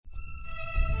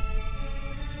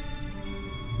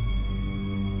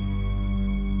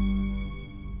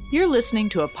You're listening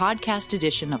to a podcast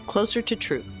edition of Closer to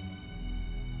Truth.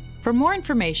 For more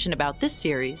information about this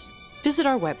series, visit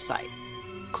our website,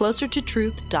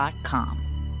 closertotruth.com.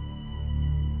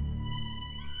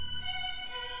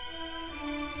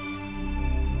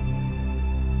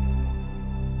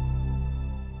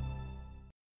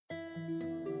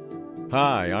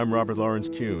 Hi, I'm Robert Lawrence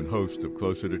Kuhn, host of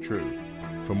Closer to Truth.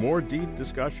 For more deep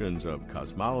discussions of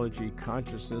cosmology,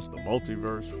 consciousness, the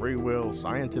multiverse, free will,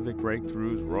 scientific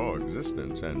breakthroughs, raw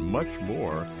existence, and much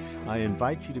more, I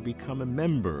invite you to become a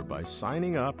member by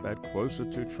signing up at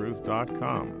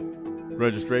closertotruth.com.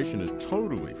 Registration is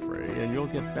totally free, and you'll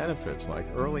get benefits like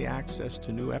early access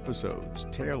to new episodes,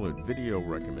 tailored video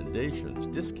recommendations,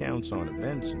 discounts on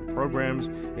events and programs,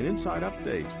 and inside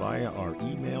updates via our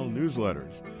email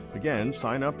newsletters. Again,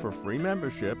 sign up for free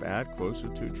membership at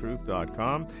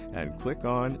closertotruth.com and click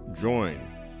on Join.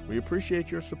 We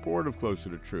appreciate your support of Closer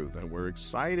to Truth, and we're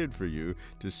excited for you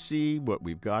to see what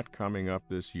we've got coming up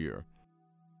this year.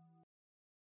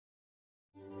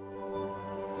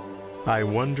 I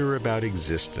wonder about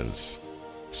existence,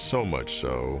 so much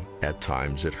so, at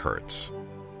times it hurts.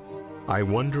 I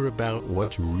wonder about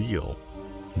what's real,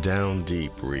 down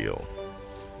deep real.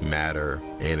 Matter,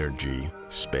 energy,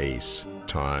 space,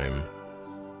 time.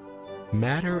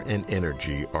 Matter and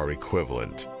energy are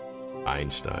equivalent.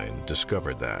 Einstein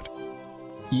discovered that.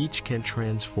 Each can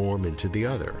transform into the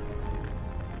other.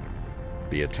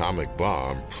 The atomic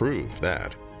bomb proved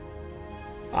that.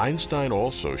 Einstein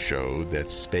also showed that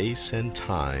space and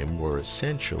time were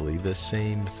essentially the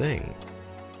same thing,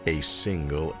 a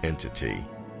single entity,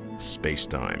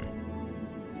 space-time.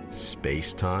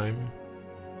 Space-time?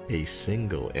 A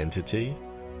single entity?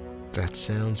 That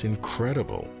sounds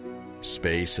incredible.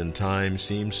 Space and time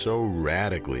seem so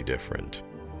radically different.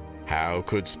 How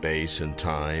could space and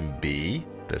time be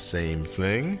the same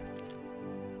thing?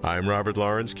 I'm Robert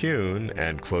Lawrence Kuhn,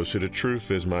 and Closer to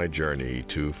Truth is my journey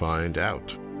to find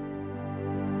out.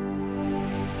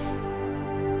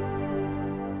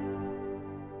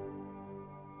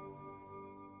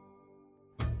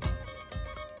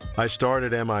 I start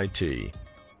at MIT.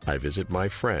 I visit my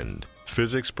friend,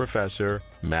 physics professor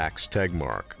Max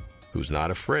Tegmark, who's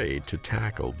not afraid to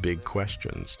tackle big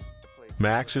questions.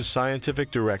 Max is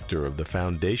scientific director of the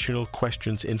Foundational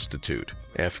Questions Institute,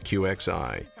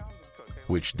 FQXI,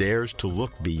 which dares to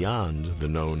look beyond the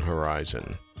known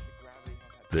horizon.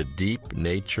 The deep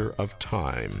nature of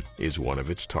time is one of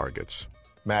its targets.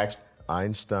 Max,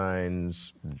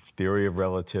 Einstein's theory of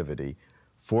relativity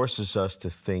forces us to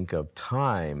think of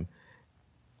time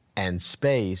and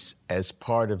space as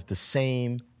part of the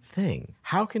same thing.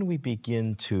 How can we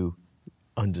begin to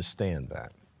understand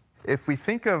that? If we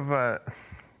think of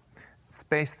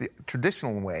space the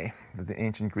traditional way that the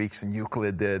ancient Greeks and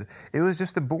Euclid did, it was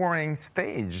just a boring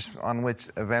stage on which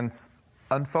events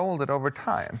unfolded over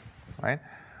time, right?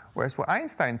 Whereas what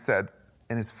Einstein said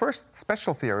in his first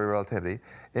special theory of relativity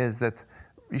is that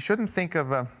you shouldn't think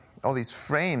of all these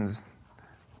frames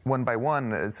one by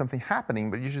one as something happening,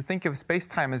 but you should think of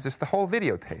space-time as just the whole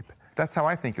videotape. That's how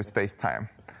I think of space-time.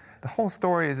 The whole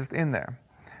story is just in there.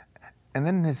 And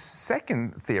then in his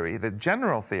second theory, the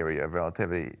general theory of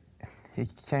relativity, he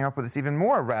came up with this even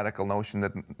more radical notion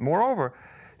that, moreover,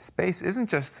 space isn't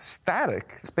just static.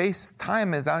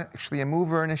 Space-time is actually a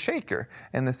mover and a shaker,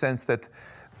 in the sense that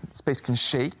space can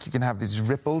shake. You can have these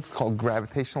ripples called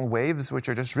gravitational waves, which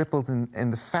are just ripples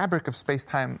in the fabric of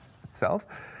space-time itself.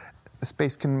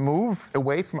 Space can move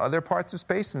away from other parts of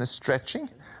space in the stretching,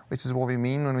 which is what we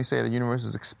mean when we say the universe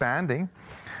is expanding.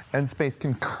 And space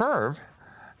can curve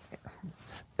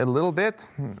a little bit,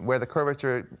 where the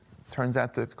curvature turns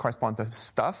out to correspond to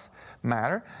stuff,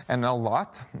 matter, and a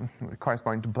lot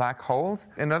corresponding to black holes.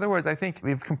 In other words, I think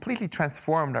we've completely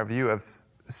transformed our view of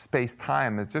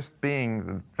space-time as just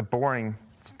being the boring,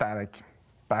 static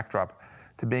backdrop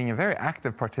to being a very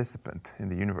active participant in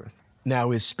the universe.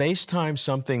 Now, is space-time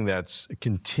something that's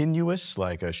continuous,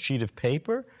 like a sheet of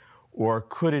paper, or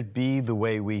could it be the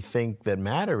way we think that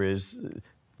matter is,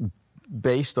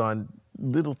 based on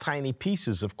little tiny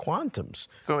pieces of quantums?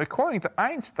 So according to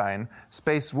Einstein,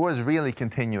 space was really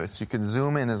continuous. You could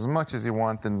zoom in as much as you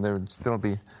want and there would still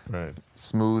be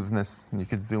smoothness, and you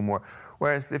could zoom more.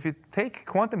 Whereas if you take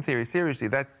quantum theory seriously,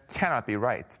 that cannot be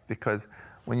right, because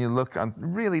when you look on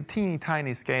really teeny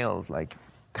tiny scales, like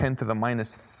 10 to the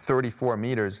minus 34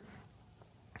 meters,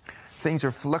 things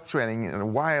are fluctuating in a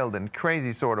wild and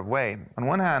crazy sort of way. On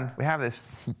one hand, we have this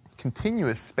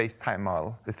continuous space-time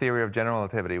model, the theory of general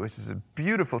relativity, which is a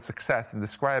beautiful success in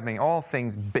describing all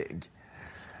things big.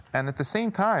 And at the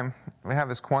same time, we have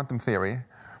this quantum theory,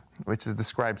 which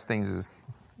describes things as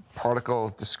particle,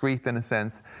 discrete in a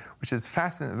sense, which is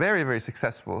very, very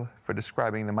successful for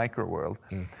describing the micro world.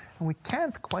 And we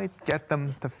can't quite get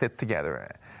them to fit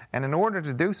together. And in order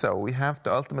to do so, we have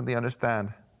to ultimately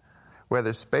understand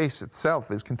whether space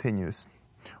itself is continuous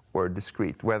or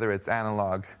discrete, whether it's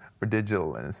analog or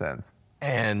digital in a sense.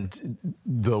 And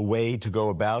the way to go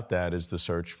about that is the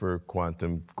search for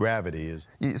quantum gravity.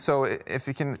 So if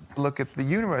you can look at the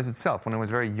universe itself when it was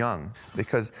very young,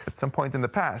 because at some point in the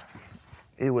past,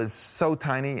 it was so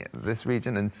tiny, this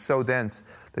region, and so dense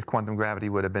that quantum gravity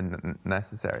would have been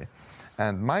necessary.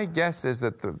 And my guess is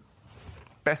that the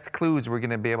best clues we're going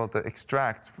to be able to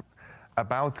extract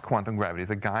about quantum gravity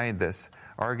to guide this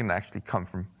are going to actually come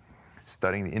from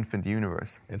studying the infant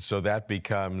universe. And so that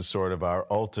becomes sort of our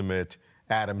ultimate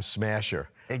atom smasher.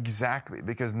 Exactly,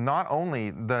 because not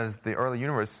only does the early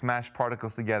universe smash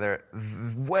particles together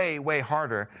way, way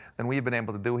harder than we've been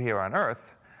able to do here on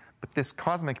Earth, but this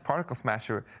cosmic particle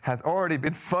smasher has already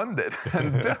been funded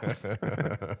and built.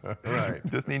 Right.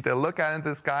 Just need to look out into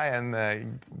the sky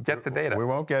and get the data. We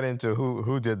won't get into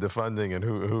who did the funding and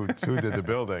who did the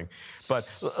building, but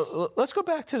let's go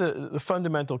back to the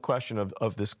fundamental question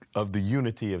of the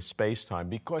unity of space-time,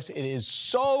 because it is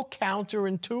so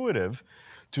counterintuitive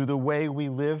to the way we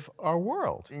live our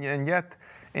world. And yet,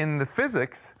 in the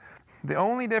physics, the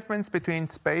only difference between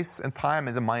space and time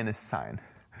is a minus sign.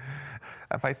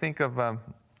 If I think of a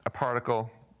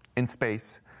particle in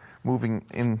space moving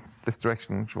in this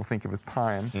direction, which we'll think of as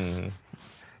time,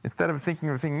 instead of thinking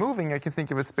of a thing moving, I can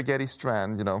think of a spaghetti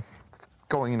strand,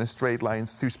 going in a straight line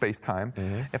through space-time.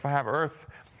 If I have Earth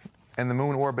and the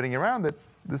moon orbiting around it,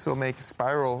 this will make a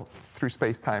spiral through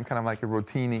space-time, kind of like a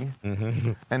rotini.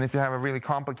 And if you have a really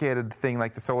complicated thing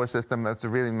like the solar system, that's a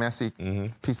really messy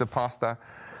piece of pasta.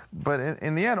 But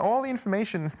in the end, all the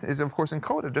information is, of course,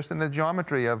 encoded just in the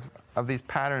geometry of these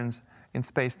patterns in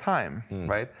space-time,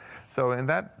 right? So in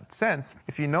that sense,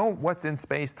 if you know what's in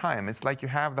space-time, it's like you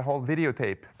have the whole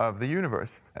videotape of the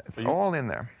universe. It's all in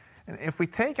there. And if we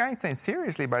take Einstein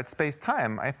seriously about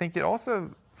space-time, I think it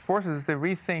also forces us to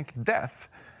rethink death,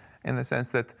 in the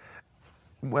sense that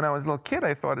when I was a little kid,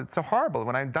 I thought it's so horrible.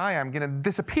 When I die, I'm going to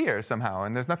disappear somehow,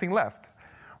 and there's nothing left.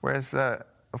 Whereas,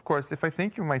 of course, if I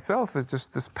think of myself as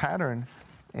just this pattern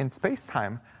in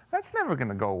space-time, that's never going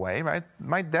to go away, right?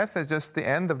 My death is just the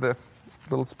end of the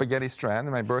little spaghetti strand,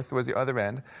 and my birth was the other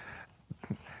end.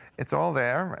 It's all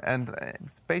there, and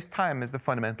space-time is the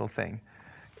fundamental thing.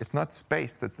 It's not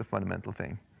space that's the fundamental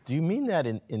thing. Do you mean that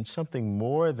in something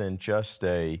more than just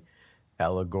a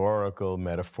allegorical,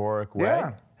 metaphoric way?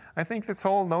 Yeah. I think this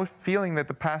whole feeling that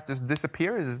the past just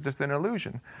disappears is just an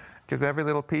illusion. Because every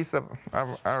little piece of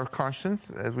our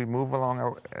conscience, as we move along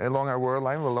our world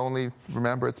line, will only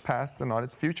remember its past and not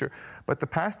its future. But the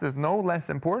past is no less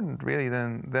important, really,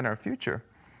 than our future.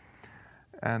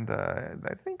 And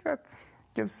I think that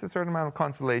gives a certain amount of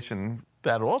consolation.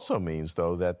 That also means,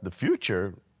 though, that the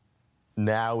future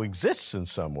now exists in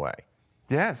some way.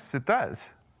 Yes, it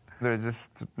does. There's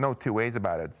just no two ways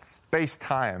about it.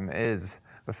 Space-time is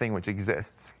the thing which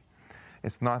exists.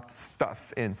 It's not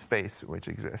stuff in space which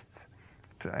exists.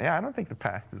 Yeah, I don't think the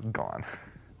past is gone.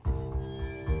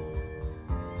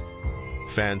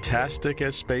 Fantastic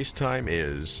as space-time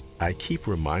is, I keep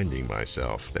reminding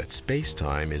myself that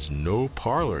space-time is no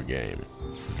parlor game.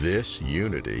 This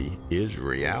unity is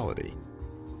reality.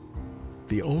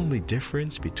 The only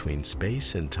difference between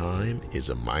space and time is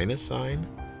a minus sign.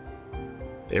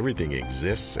 Everything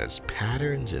exists as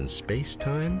patterns in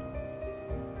space-time.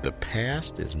 The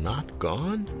past is not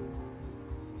gone?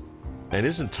 And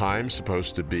isn't time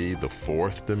supposed to be the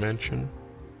fourth dimension?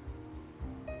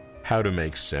 How to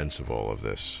make sense of all of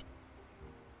this?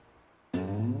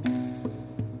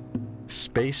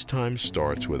 Space-time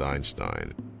starts with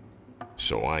Einstein,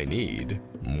 so I need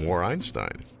more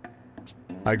Einstein.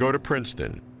 I go to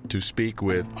Princeton to speak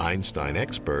with Einstein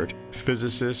expert,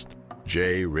 physicist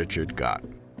J. Richard Gott.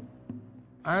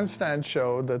 Einstein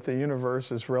showed that the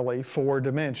universe is really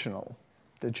four-dimensional,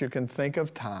 that you can think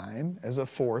of time as a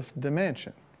fourth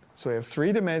dimension. So we have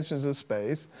three dimensions of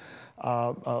space,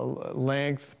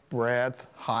 length, breadth,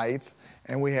 height,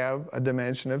 and we have a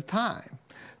dimension of time.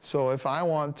 So if I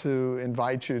want to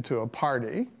invite you to a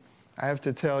party, I have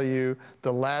to tell you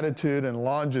the latitude and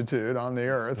longitude on the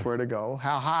Earth, where to go,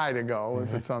 how high to go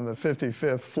if it's on the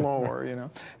 55th floor,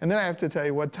 And then I have to tell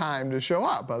you what time to show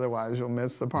up, otherwise you'll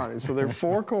miss the party. So there are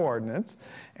four coordinates,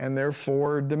 and there are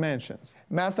four dimensions.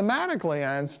 Mathematically,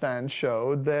 Einstein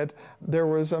showed that there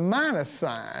was a minus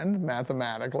sign,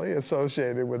 mathematically,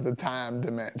 associated with the time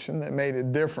dimension that made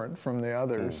it different from the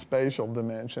other spatial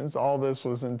dimensions. All this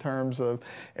was in terms of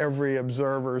every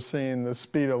observer seeing the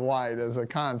speed of light as a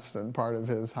constant, important part of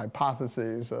his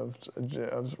hypotheses of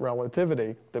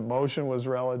relativity, that motion was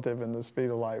relative and the speed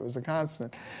of light was a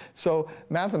constant. So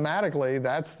mathematically,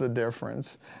 that's the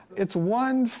difference. It's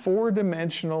one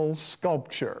four-dimensional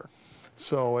sculpture.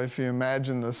 So if you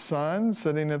imagine the sun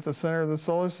sitting at the center of the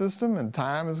solar system and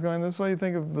time is going this way, you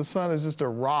think of the sun as just a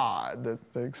rod that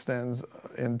extends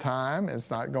in time.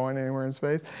 It's not going anywhere in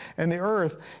space. And the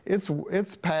Earth,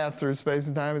 its path through space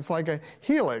and time, it's like a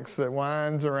helix that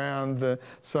winds around the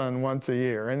sun once a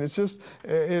year. And it's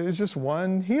just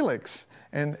one helix.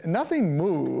 And nothing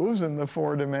moves in the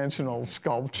four-dimensional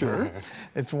sculpture.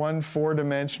 It's one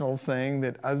four-dimensional thing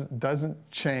that doesn't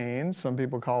change. Some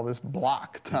people call this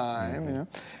block time, you know.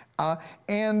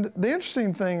 And the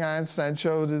interesting thing Einstein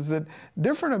showed is that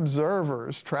different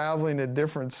observers traveling at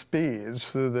different speeds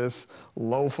through this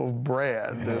loaf of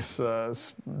bread, this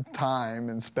time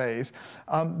and space,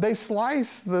 they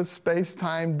slice the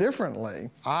space-time differently.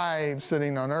 I,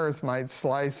 sitting on Earth, might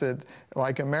slice it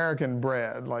like American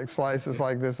bread, like slices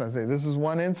like this. I say, this is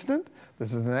one instant,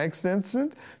 this is the next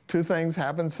instant. Two things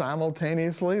happen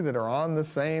simultaneously that are on the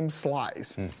same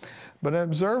slice. But an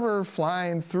observer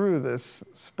flying through this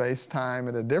space-time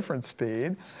at a different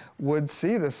speed would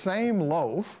see the same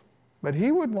loaf, but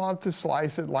he would want to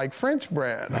slice it like French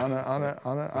bread on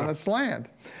a slant.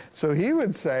 So he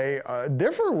would say,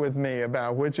 differ with me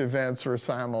about which events were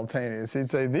simultaneous.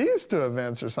 He'd say, these two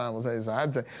events are simultaneous.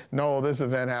 I'd say, no, this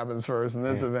event happens first and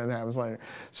this event happens later.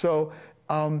 So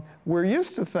we're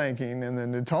used to thinking in the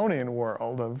Newtonian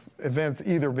world of events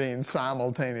either being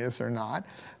simultaneous or not,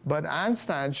 but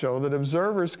Einstein showed that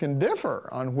observers can differ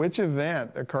on which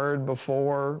event occurred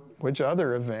before which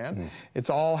other event. It's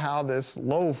all how this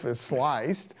loaf is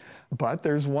sliced, but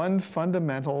there's one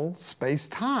fundamental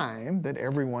space-time that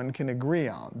everyone can agree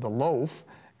on. The loaf,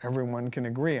 everyone can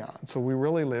agree on. So we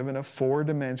really live in a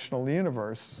four-dimensional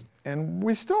universe. And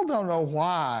we still don't know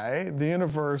why the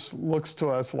universe looks to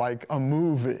us like a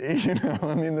movie, you know?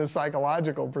 I mean, the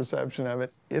psychological perception of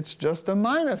it, it's just a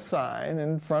minus sign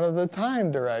in front of the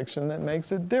time direction that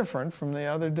makes it different from the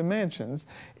other dimensions.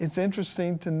 It's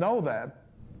interesting to know that.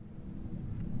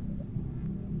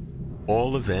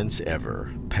 All events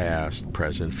ever, past,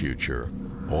 present, future,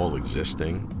 all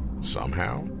existing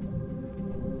somehow?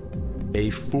 A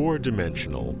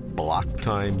four-dimensional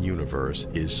block-time universe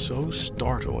is so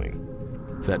startling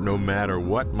that no matter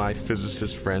what my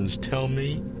physicist friends tell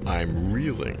me, I'm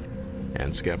reeling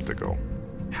and skeptical.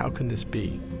 How can this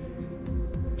be?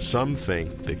 Some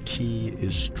think the key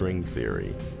is string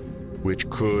theory, which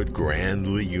could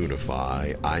grandly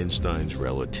unify Einstein's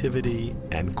relativity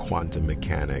and quantum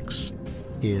mechanics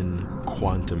in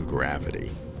quantum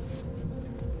gravity.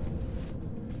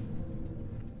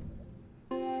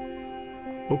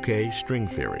 Okay, string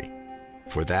theory.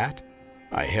 For that,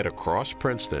 I head across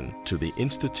Princeton to the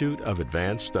Institute of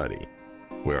Advanced Study,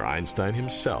 where Einstein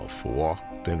himself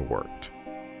walked and worked.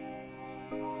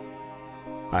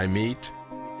 I meet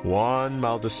Juan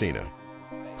Maldacena,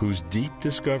 whose deep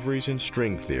discoveries in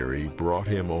string theory brought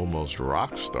him almost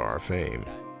rock star fame.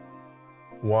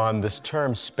 Juan, this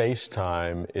term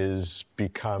space-time is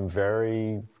become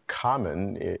very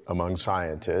common among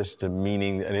scientists,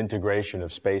 meaning an integration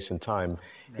of space and time.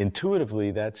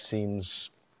 Intuitively, that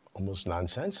seems almost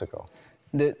nonsensical.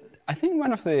 I think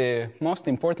one of the most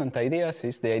important ideas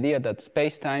is the idea that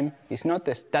space-time is not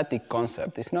a static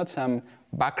concept. It's not some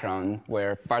background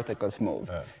where particles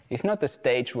move. It's not a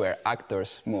stage where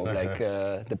actors move, like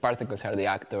the particles are the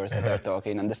actors that are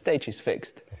talking, and the stage is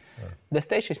fixed. The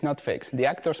stage is not fixed. The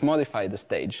actors modify the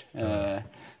stage.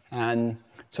 And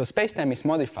so space-time is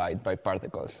modified by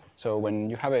particles. So when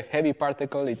you have a heavy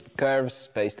particle, it curves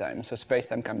space-time. So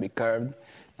space-time can be curved.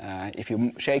 If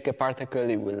you shake a particle,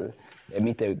 it will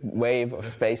emit a wave of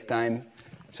space-time.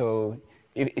 So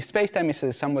if space-time is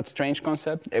a somewhat strange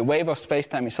concept, a wave of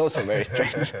space-time is also very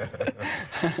strange.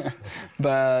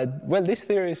 But, well, this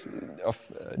theory of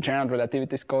general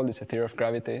relativity is called, it's a theory of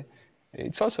gravity.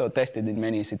 It's also tested in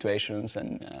many situations,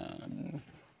 and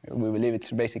we believe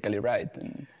it's basically right.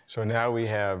 And so now we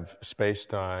have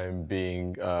space-time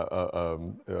being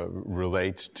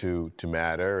relates to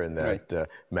matter, and that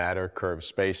matter curves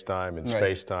space-time, and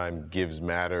space-time gives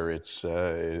matter its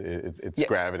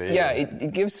gravity. Yeah,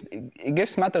 it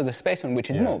gives matter the space on which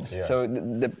it moves. Yeah. So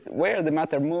where the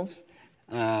matter moves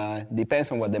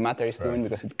depends on what the matter is doing,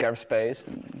 because it curves space.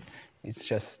 And it's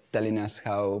just telling us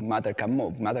how matter can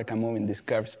move. Matter can move in this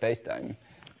curved space-time.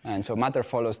 And so matter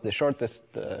follows the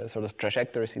shortest sort of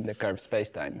trajectories in the curved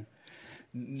space-time.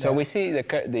 So we see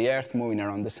the Earth moving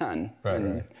around the sun.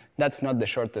 Right. That's not the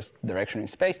shortest direction in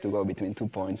space to go between 2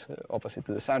 points opposite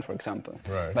to the sun, for example.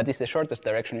 Right. But it's the shortest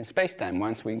direction in space-time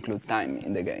once we include time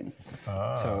in the game.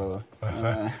 So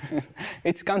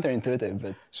it's counterintuitive.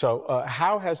 But So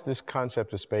how has this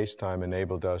concept of space-time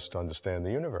enabled us to understand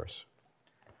the universe?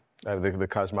 The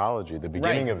cosmology, the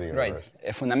beginning of the universe. Right.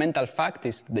 A fundamental fact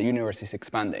is the universe is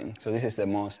expanding. So this is the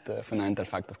most fundamental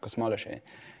fact of cosmology.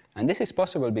 And this is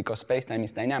possible because space-time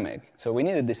is dynamic. So we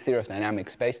needed this theory of dynamic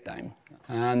space-time.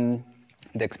 And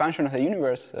the expansion of the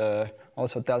universe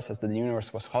also tells us that the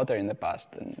universe was hotter in the past.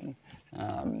 And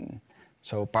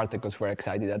so particles were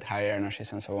excited at higher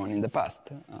energies and so on in the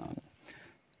past.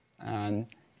 And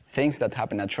things that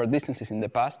happen at short distances in the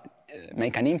past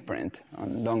make an imprint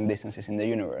on long distances in the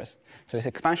universe. So this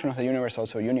expansion of the universe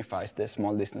also unifies the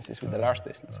small distances with the large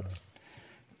distances.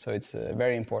 So it's a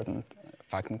very important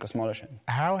fact in cosmology.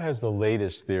 How has the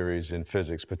latest theories in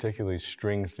physics, particularly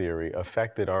string theory,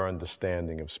 affected our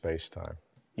understanding of space-time?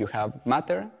 You have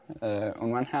matter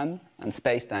on one hand and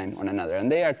space-time on another, and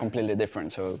they are completely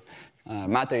different. So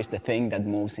matter is the thing that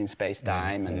moves in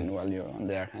space-time, and while you're on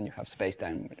there, and you have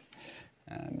space-time,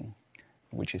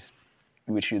 which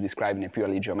you describe in a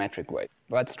purely geometric way.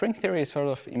 But string theory sort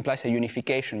of implies a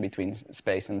unification between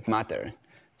space and matter.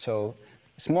 So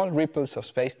small ripples of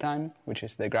space-time, which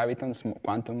is the graviton,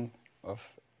 quantum of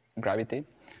gravity,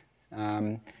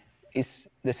 is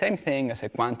the same thing as a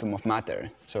quantum of matter,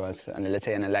 so as, let's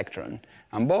say, an electron.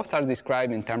 And both are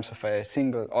described in terms of a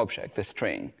single object, a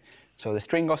string. So the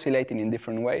string oscillating in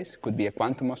different ways could be a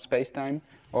quantum of space-time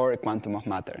or a quantum of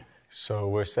matter. So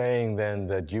we're saying then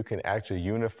that you can actually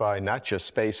unify not just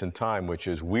space and time, which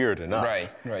is weird enough,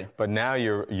 right. But now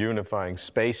you're unifying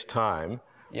space-time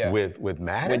with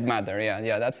matter? With matter,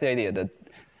 yeah. That's the idea, that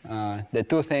the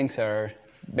two things are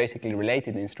basically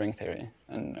related in string theory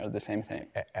and are the same thing.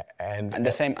 And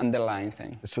the same underlying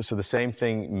thing. So the same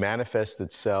thing manifests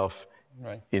itself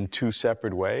in two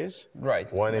separate ways?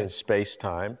 Right. One is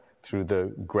space-time through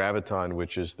the graviton,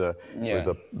 which is the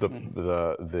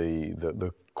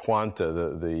quanta,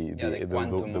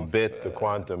 the bit, the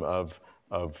quantum of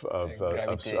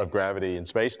gravity in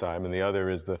space-time, and the other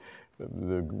is the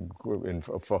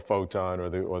photon or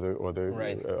the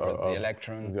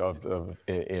electron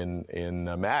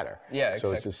in matter. Yeah,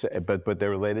 so exactly. But they're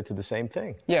related to the same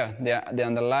thing. Yeah, the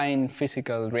underlying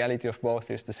physical reality of both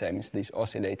is the same. It's this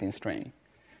oscillating string.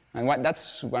 And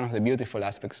that's one of the beautiful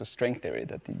aspects of string theory,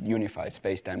 that it unifies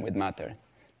space-time with matter.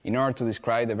 In order to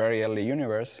describe the very early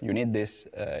universe, you need this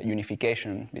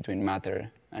unification between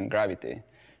matter and gravity,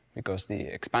 because the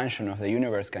expansion of the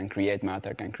universe can create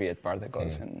matter, can create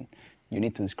particles, and you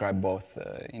need to describe both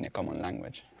in a common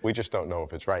language. We just don't know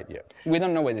if it's right yet. We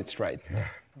don't know whether it's right.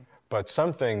 But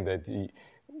something that,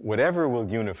 whatever will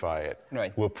unify it,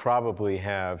 will probably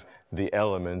have the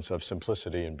elements of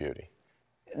simplicity and beauty.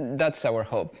 That's our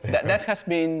hope. That has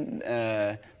been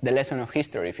the lesson of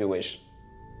history, if you wish.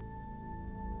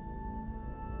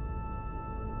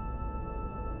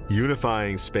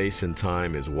 Unifying space and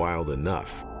time is wild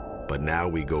enough, but now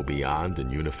we go beyond and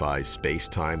unify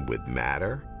space-time with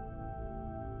matter?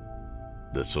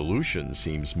 The solution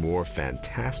seems more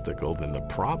fantastical than the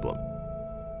problem.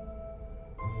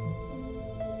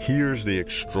 Here's the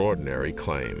extraordinary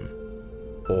claim.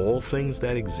 All things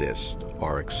that exist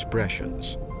are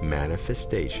expressions,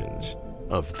 manifestations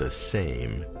of the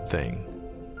same thing.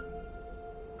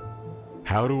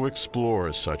 How to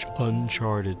explore such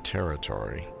uncharted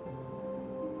territory?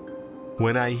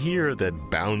 When I hear that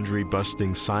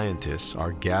boundary-busting scientists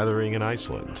are gathering in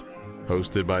Iceland,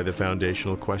 hosted by the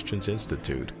Foundational Questions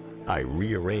Institute, I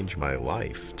rearrange my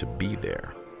life to be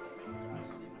there.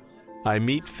 I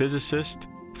meet physicist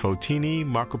Fotini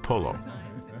Markopoulou,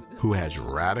 who has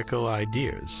radical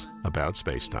ideas about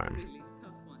space-time.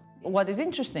 What is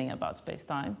interesting about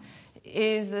space-time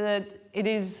is that it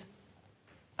is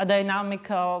a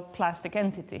dynamical plastic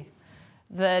entity,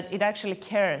 that it actually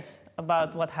cares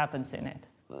about what happens in it.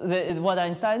 What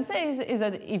Einstein says is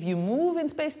that if you move in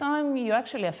space-time, you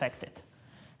actually affect it.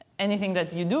 Anything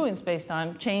that you do in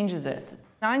space-time changes it.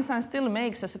 Einstein still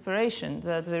makes a separation,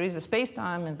 that there is a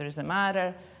space-time and there is a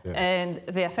matter, and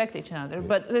they affect each other.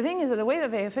 But the thing is that the way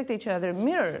that they affect each other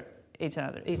mirror each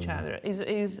other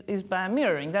is by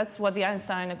mirroring. That's what the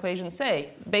Einstein equations say.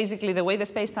 Basically, the way the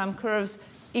space-time curves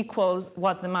equals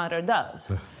what the matter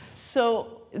does.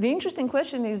 So the interesting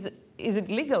question is it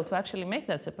legal to actually make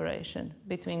that separation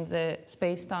between the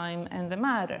space-time and the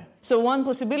matter? So one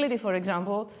possibility, for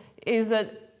example, is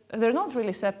that they're not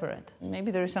really separate.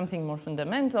 Maybe there is something more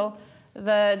fundamental,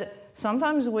 that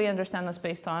sometimes we understand as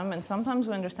space-time and sometimes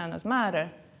we understand as matter.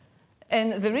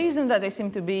 And the reason that they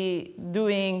seem to be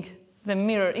doing the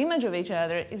mirror image of each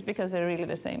other is because they're really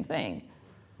the same thing.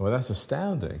 Well, that's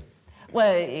astounding.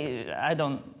 Well, I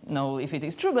don't know if it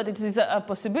is true, but it is a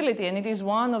possibility, and it is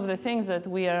one of the things that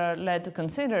we are led to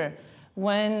consider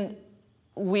when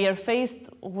we are faced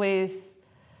with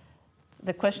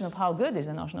the question of how good is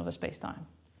the notion of a space-time.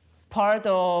 Part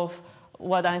of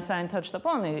what Einstein touched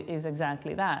upon is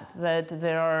exactly that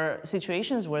there are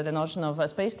situations where the notion of a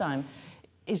space-time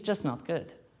is just not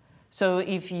good. So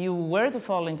if you were to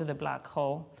fall into the black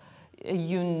hole,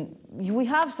 we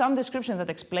have some description that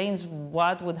explains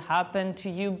what would happen to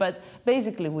you, but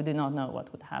basically we do not know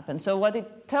what would happen. So what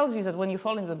it tells you is that when you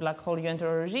fall into the black hole, you enter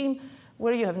a regime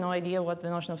where you have no idea what the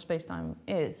notion of space-time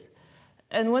is.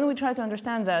 And when we try to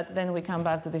understand that, then we come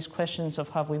back to these questions of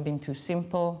have we been too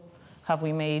simple? Have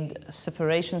we made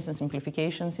separations and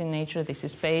simplifications in nature? This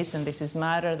is space and this is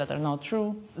matter that are not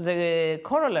true. The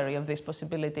corollary of this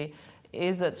possibility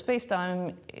is that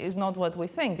space-time is not what we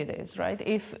think it is, right?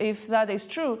 If that is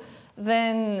true,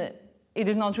 then it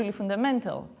is not really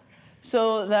fundamental.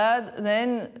 So that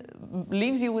then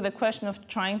leaves you with the question of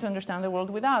trying to understand the world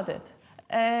without it.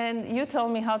 And you tell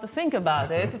me how to think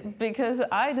about it, because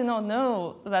I do not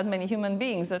know that many human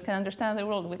beings that can understand the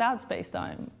world without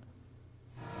space-time.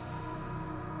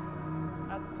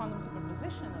 A quantum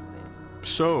superposition of this.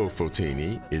 So,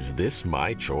 Fotini, is this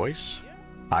my choice?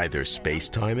 Either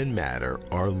space-time and matter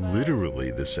are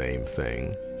literally the same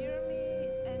thing,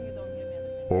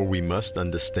 or we must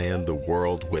understand the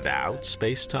world without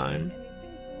space-time?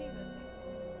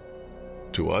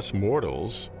 To us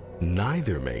mortals,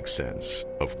 neither makes sense,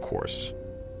 of course.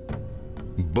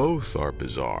 Both are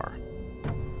bizarre.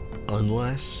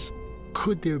 Unless,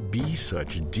 could there be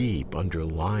such deep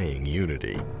underlying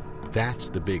unity? That's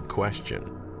the big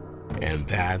question. And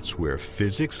that's where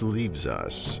physics leaves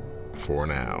us for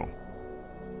now.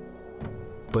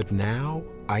 But now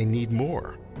I need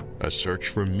more. A search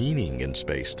for meaning in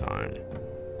space-time.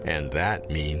 And that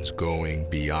means going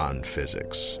beyond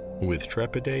physics, with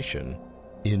trepidation,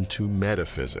 into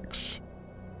metaphysics.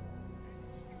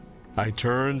 I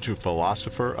turn to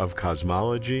philosopher of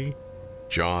cosmology,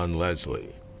 John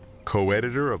Leslie,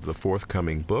 co-editor of the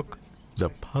forthcoming book, The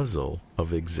Puzzle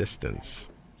of Existence.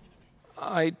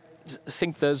 I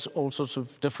think there's all sorts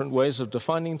of different ways of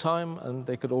defining time, and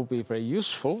they could all be very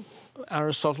useful.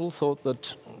 Aristotle thought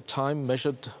that time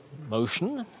measured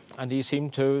motion, and he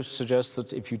seemed to suggest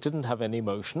that if you didn't have any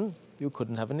motion, you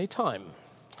couldn't have any time.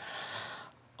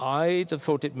 I'd have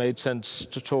thought it made sense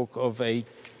to talk of a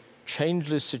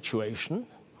changeless situation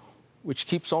which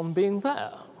keeps on being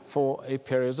there for a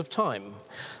period of time.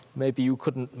 Maybe you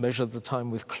couldn't measure the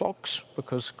time with clocks,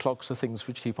 because clocks are things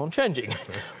which keep on changing.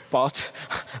 But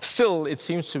still, it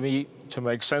seems to me to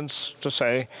make sense to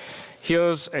say,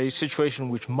 here's a situation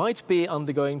which might be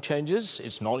undergoing changes.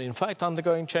 It's not, in fact,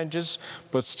 undergoing changes,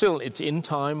 but still it's in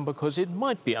time because it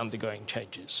might be undergoing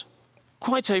changes.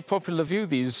 Quite a popular view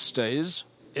these days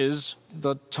is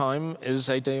that time is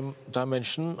a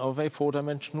dimension of a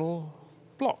four-dimensional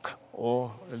block, or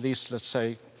at least, let's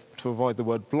say, to avoid the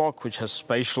word block, which has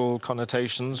spatial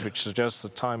connotations, which suggests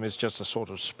that time is just a sort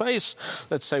of space.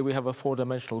 Let's say we have a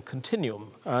four-dimensional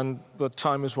continuum, and that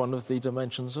time is one of the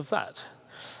dimensions of that.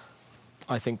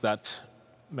 I think that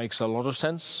makes a lot of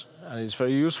sense and is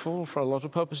very useful for a lot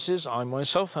of purposes. I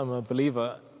myself am a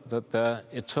believer that there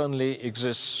eternally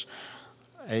exists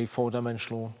a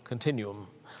four-dimensional continuum,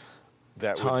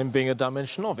 time being a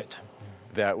dimension of it.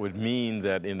 That would mean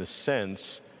that, in a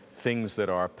sense, things that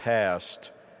are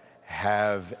past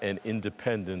have an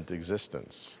independent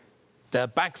existence. They're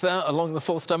back there along the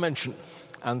fourth dimension,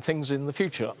 and things in the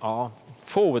future are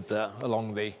forward there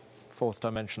along the fourth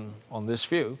dimension on this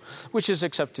view, which is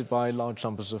accepted by large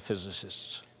numbers of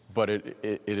physicists. But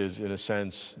it is, in a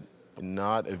sense,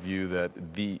 not a view that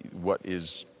what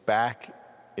is back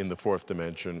in the fourth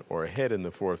dimension or ahead in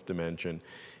the fourth dimension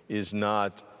is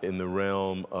not in the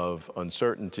realm of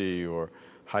uncertainty or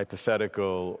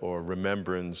hypothetical or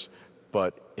remembrance,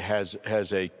 but has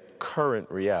a current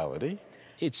reality.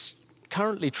 It's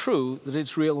currently true that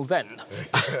it's real then.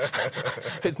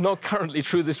 It's not currently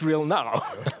true that it's real now.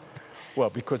 Well,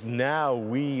 because now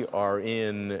we are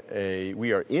in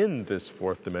this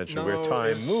fourth dimension where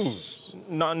time moves.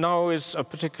 Now is a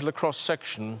particular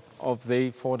cross-section of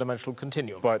the four-dimensional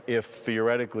continuum. But if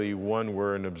theoretically one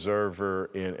were an observer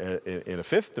in a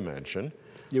fifth dimension,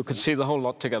 you could see the whole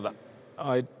lot together.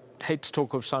 I hate to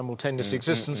talk of simultaneous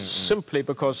existence simply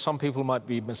because some people might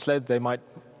be misled. They might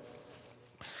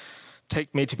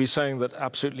take me to be saying that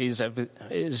absolutely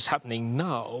is happening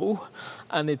now,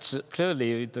 and it's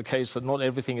clearly the case that not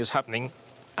everything is happening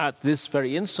at this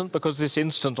very instant, because this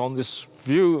instant on this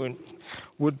view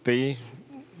would be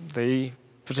the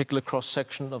particular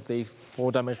cross-section of the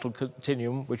four-dimensional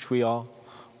continuum which we are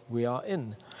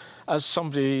in. As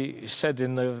somebody said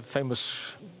in a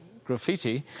famous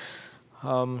graffiti,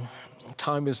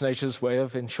 time is nature's way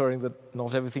of ensuring that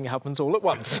not everything happens all at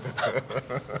once.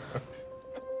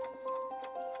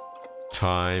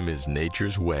 Time is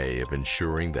nature's way of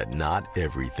ensuring that not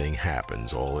everything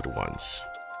happens all at once.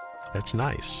 That's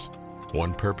nice.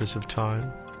 One purpose of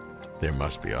time? There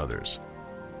must be others.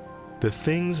 The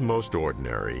things most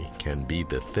ordinary can be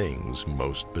the things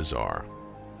most bizarre.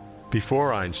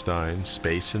 Before Einstein,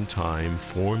 space and time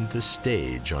formed the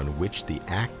stage on which the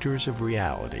actors of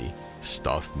reality,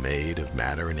 stuff made of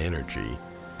matter and energy,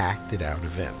 acted out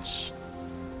events.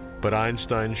 But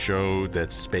Einstein showed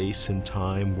that space and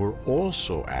time were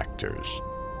also actors.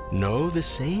 No, the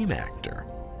same actor,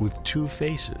 with two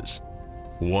faces,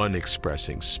 one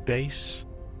expressing space,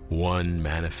 one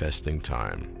manifesting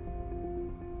time.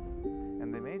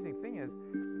 And the amazing thing is,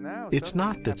 now it's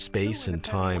not that space and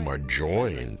time are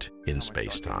joined in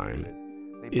space-time.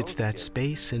 It's that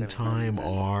space and time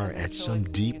are, at some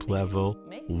deep level,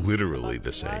 literally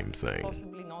the same thing.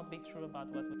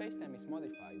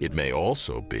 It may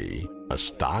also be,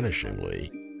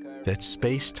 astonishingly, that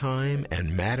space-time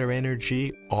and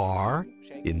matter-energy are,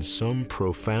 in some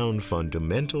profound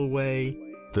fundamental way,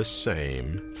 the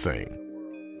same thing.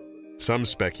 Some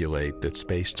speculate that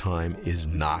space-time is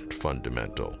not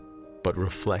fundamental, but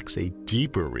reflects a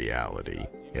deeper reality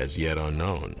as yet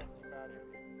unknown.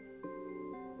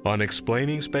 On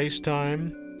explaining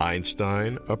space-time,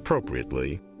 Einstein,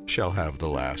 appropriately, shall have the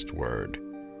last word.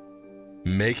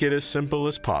 Make it as simple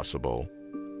as possible,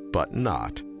 but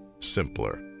not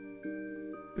simpler.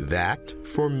 That,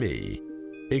 for me,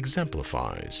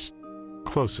 exemplifies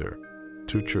Closer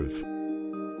to Truth.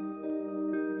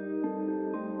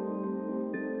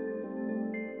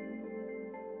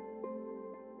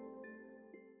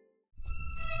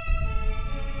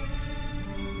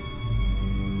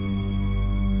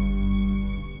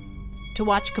 To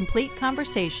watch complete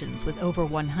conversations with over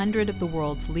 100 of the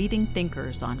world's leading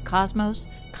thinkers on cosmos,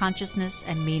 consciousness,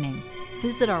 and meaning,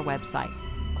 visit our website,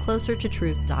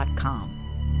 closertotruth.com.